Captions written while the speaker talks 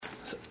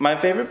My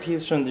favorite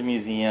piece from the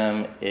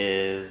museum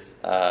is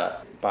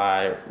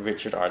by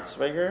Richard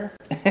Artschwager.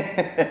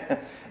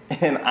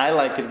 And I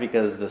like it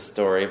because of the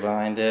story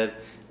behind it.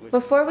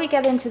 Before we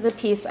get into the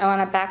piece, I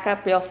want to back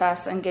up real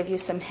fast and give you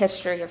some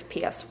history of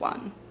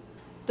PS1.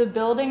 The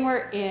building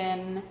we're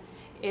in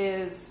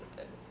is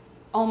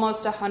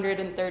almost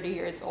 130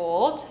 years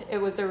old. It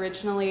was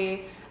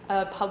originally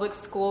a public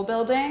school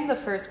building, the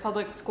first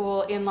public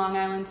school in Long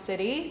Island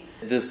City.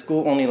 The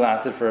school only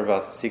lasted for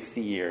about 60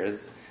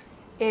 years.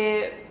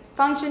 It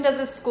functioned as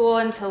a school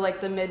until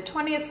like the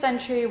mid-20th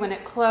century when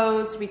it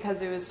closed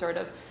because it was sort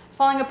of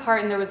falling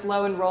apart and there was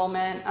low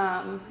enrollment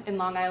in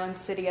Long Island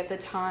City at the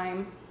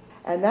time.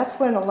 And that's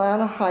when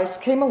Alana Hies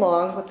came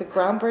along with the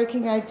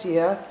groundbreaking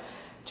idea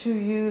to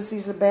use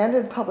these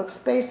abandoned public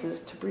spaces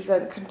to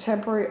present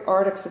contemporary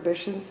art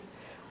exhibitions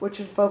which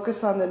would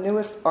focus on the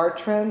newest art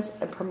trends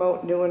and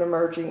promote new and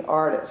emerging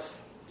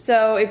artists.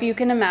 So if you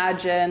can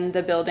imagine,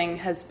 the building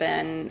has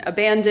been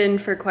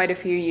abandoned for quite a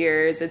few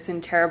years. It's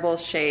in terrible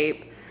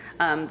shape.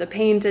 The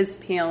paint is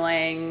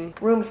peeling.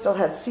 Rooms still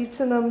had seats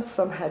in them,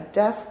 some had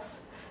desks,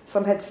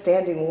 some had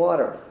standing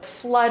water.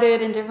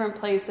 Flooded in different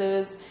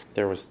places.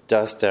 There was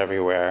dust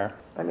everywhere.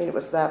 I mean, it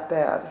was that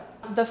bad.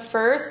 The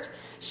first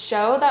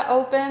show that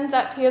opens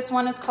at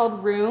PS1 is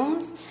called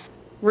Rooms.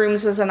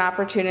 Rooms was an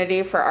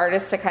opportunity for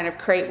artists to kind of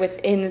create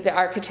within the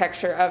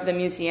architecture of the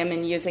museum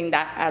and using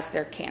that as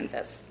their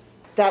canvas.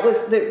 That was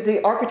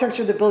the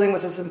architecture of the building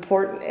was as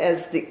important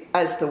as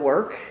the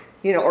work,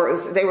 you know, or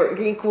they were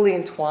equally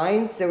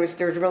entwined. They're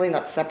really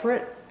not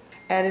separate,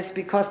 and it's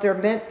because they're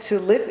meant to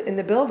live in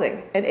the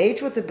building and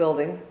age with the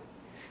building,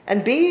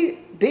 and be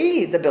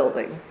the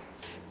building.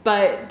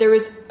 But there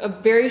was a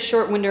very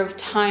short window of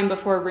time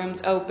before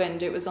Rooms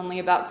opened. It was only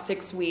about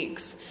 6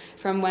 weeks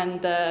from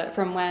when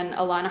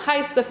Alana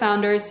Hies, the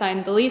founder,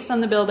 signed the lease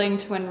on the building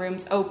to when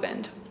Rooms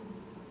opened.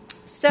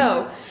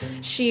 So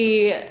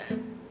she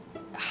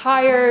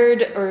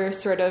hired or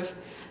sort of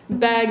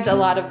begged a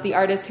lot of the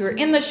artists who were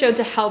in the show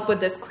to help with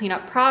this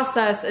cleanup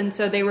process, and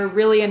so they were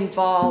really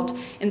involved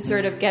in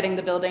sort of getting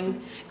the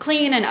building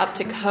clean and up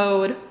to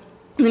code.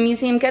 The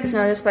museum gets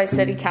noticed by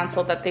City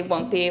Council that they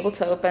won't be able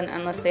to open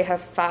unless they have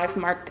 5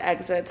 marked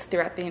exits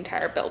throughout the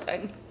entire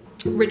building.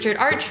 Richard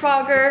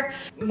Artschwager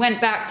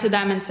went back to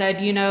them and said,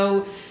 you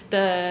know,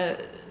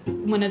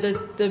 one of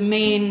the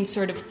main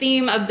sort of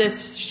theme of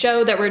this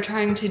show that we're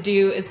trying to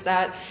do is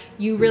that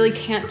you really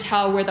can't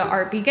tell where the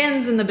art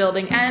begins and the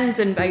building ends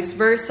and vice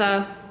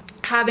versa.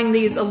 Having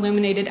these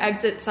illuminated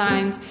exit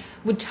signs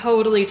would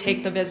totally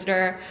take the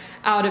visitor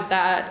out of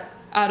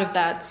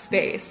that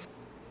space.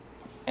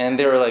 And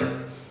they were like,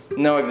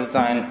 no exit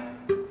sign,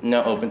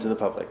 no open to the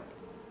public.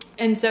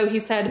 And so he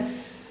said,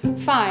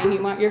 fine,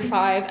 you want your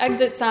 5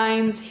 exit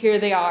signs, here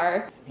they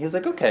are. He was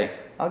like, okay,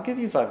 I'll give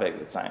you 5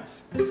 exit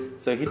signs.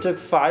 So he took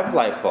 5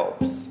 light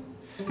bulbs.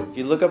 If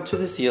you look up to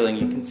the ceiling,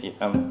 you can see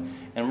them.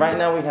 And right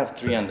now we have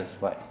 3 on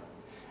display.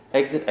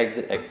 Exit,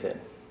 exit, exit.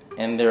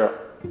 And they're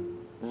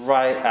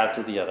right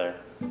after the other.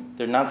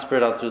 They're not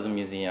spread out through the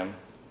museum.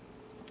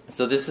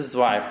 So this is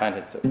why I find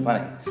it so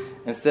funny.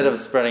 Instead of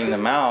spreading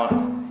them out,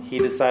 he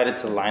decided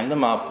to line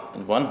them up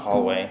in one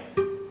hallway,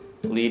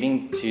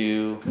 leading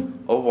to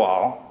a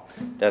wall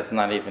that's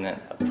not even a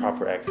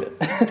proper exit.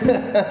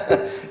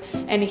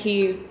 And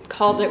he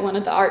called it one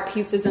of the art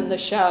pieces in the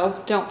show,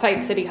 Don't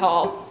Fight City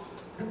Hall.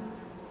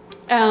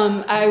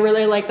 I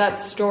really like that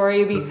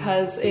story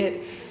because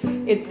it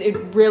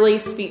really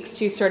speaks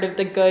to sort of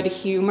the good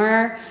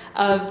humor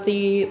of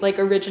the like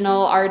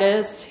original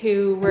artists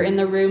who were in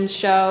the Rooms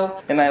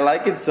show. And I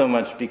like it so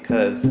much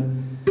because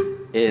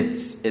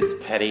it's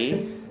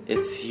petty,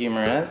 it's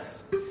humorous,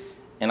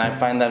 and I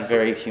find that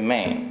very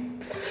humane.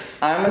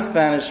 I'm a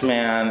Spanish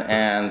man,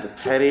 and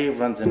petty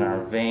runs in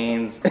our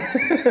veins.